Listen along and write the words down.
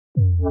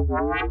I'm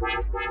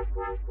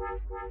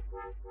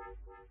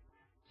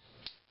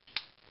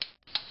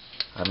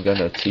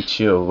gonna teach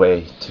you a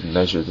way to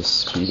measure the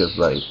speed of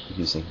light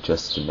using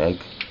just an egg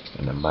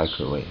and a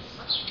microwave.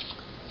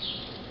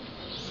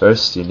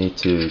 First, you need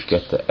to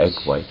get the egg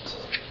white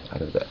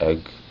out of the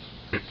egg.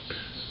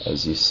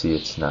 As you see,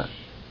 it's not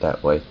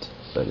that white,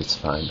 but it's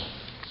fine.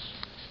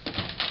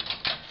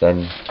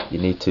 Then you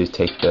need to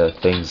take the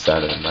things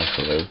out of the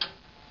microwave,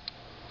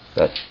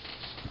 that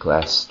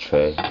glass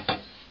tray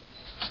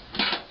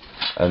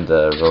and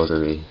the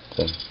rotary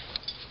thing,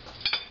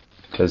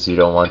 because you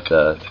don't want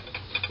the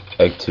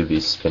egg to be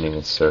spinning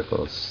in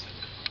circles.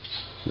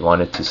 You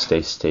want it to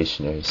stay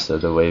stationary so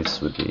the waves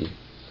would be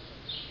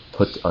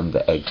put on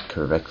the egg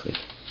correctly.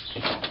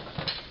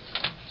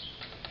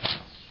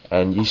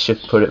 And you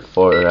should put it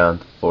for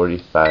around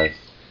 45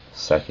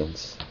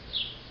 seconds.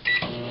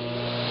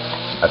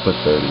 I put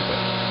 30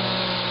 there.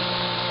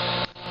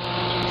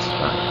 It's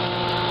fine.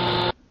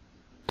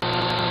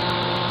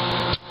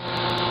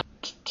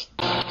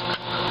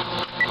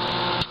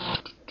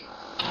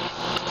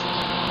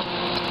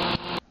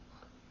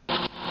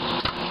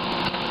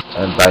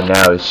 And by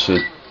now it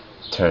should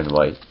turn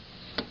white.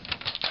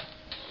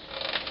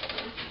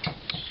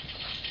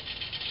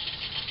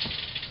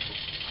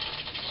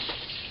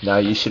 Now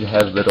you should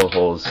have little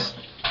holes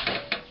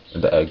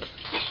in the egg,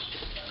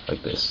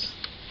 like this.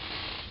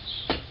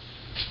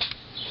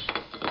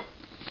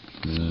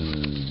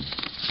 It's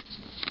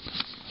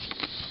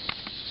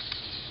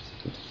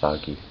a bit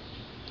foggy.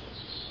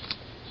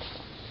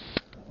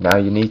 Now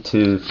you need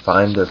to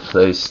find a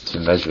place to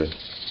measure.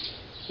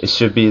 It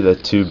should be the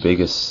two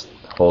biggest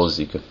holes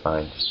you could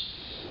find.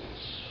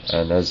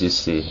 And as you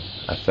see,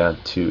 I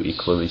found two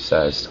equally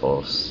sized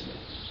holes.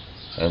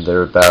 And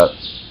they're about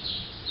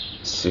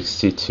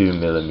 62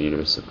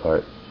 millimeters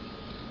apart.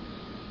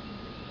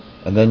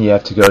 And then you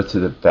have to go to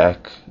the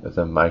back of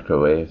the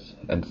microwave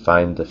and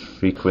find the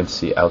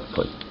frequency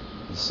output.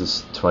 This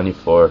is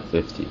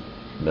 2450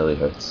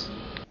 millihertz.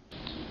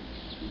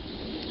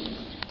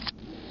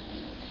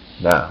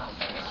 Now,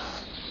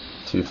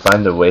 to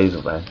find the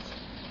wavelength,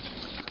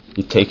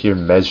 you take your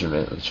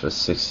measurement, which was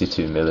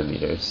 62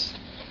 millimeters,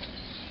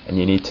 and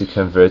you need to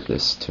convert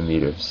this to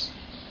meters.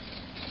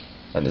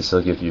 And this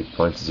will give you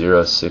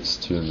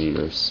 0.062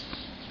 meters.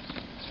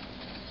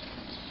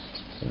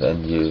 And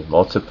then you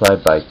multiply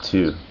by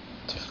 2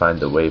 to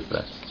find the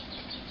wavelength.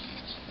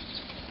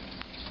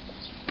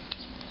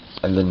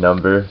 And the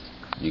number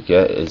you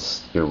get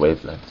is your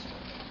wavelength.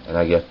 And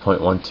I get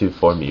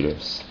 0.124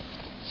 meters.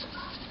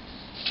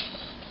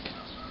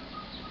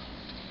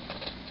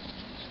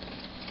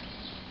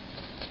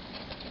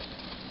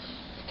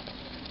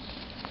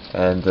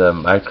 And the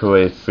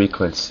microwave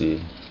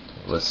frequency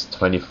was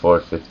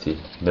 2450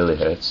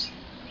 millihertz.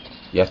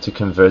 You have to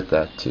convert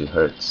that to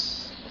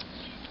hertz.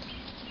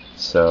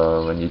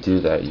 So when you do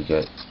that, you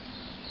get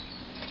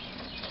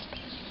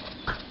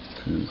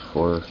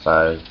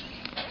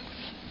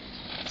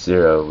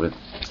 2450 with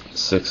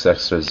 6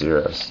 extra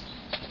zeros,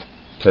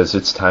 because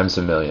it's times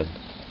a million.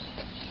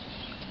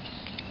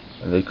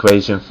 And the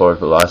equation for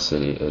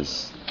velocity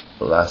is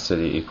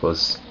velocity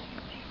equals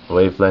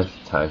wavelength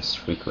times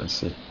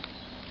frequency.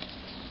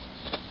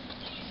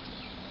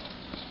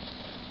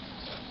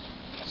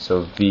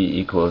 So V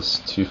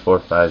equals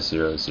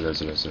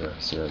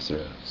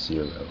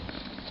 245000000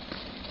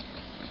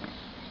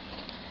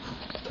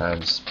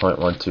 times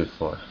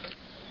 0.124.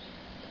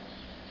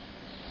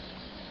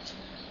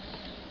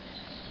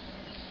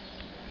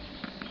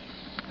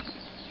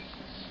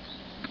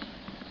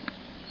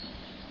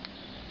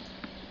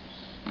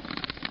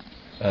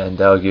 And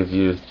that'll give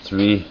you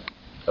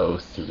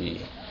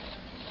 303.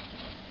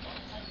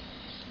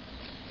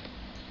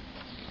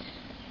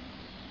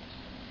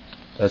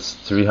 That's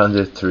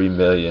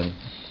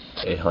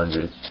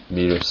 303,800,000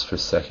 meters per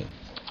second.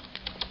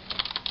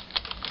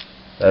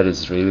 That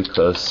is really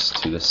close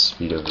to the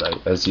speed of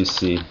light. As you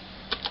see,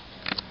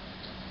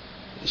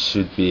 it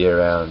should be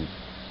around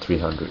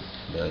 300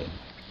 million.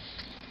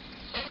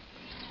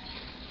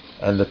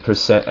 And the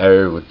percent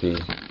error would be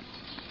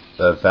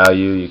the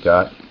value you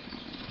got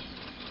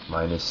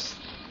minus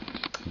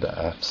the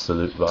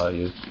absolute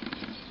value.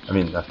 I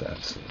mean, not the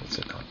absolute, what's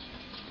it called?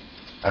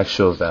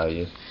 Actual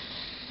value.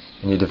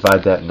 And you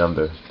divide that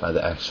number by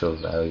the actual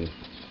value.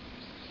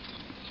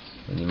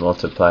 And you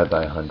multiply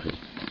by 100.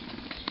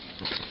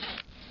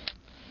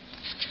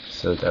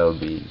 So that will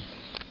be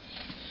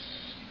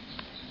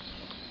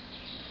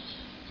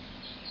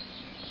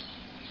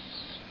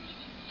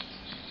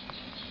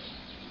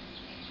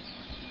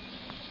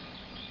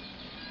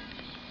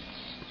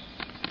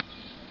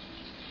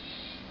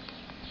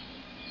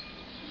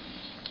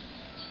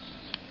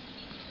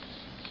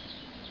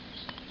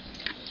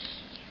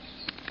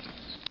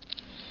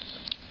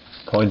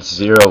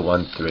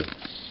 .013.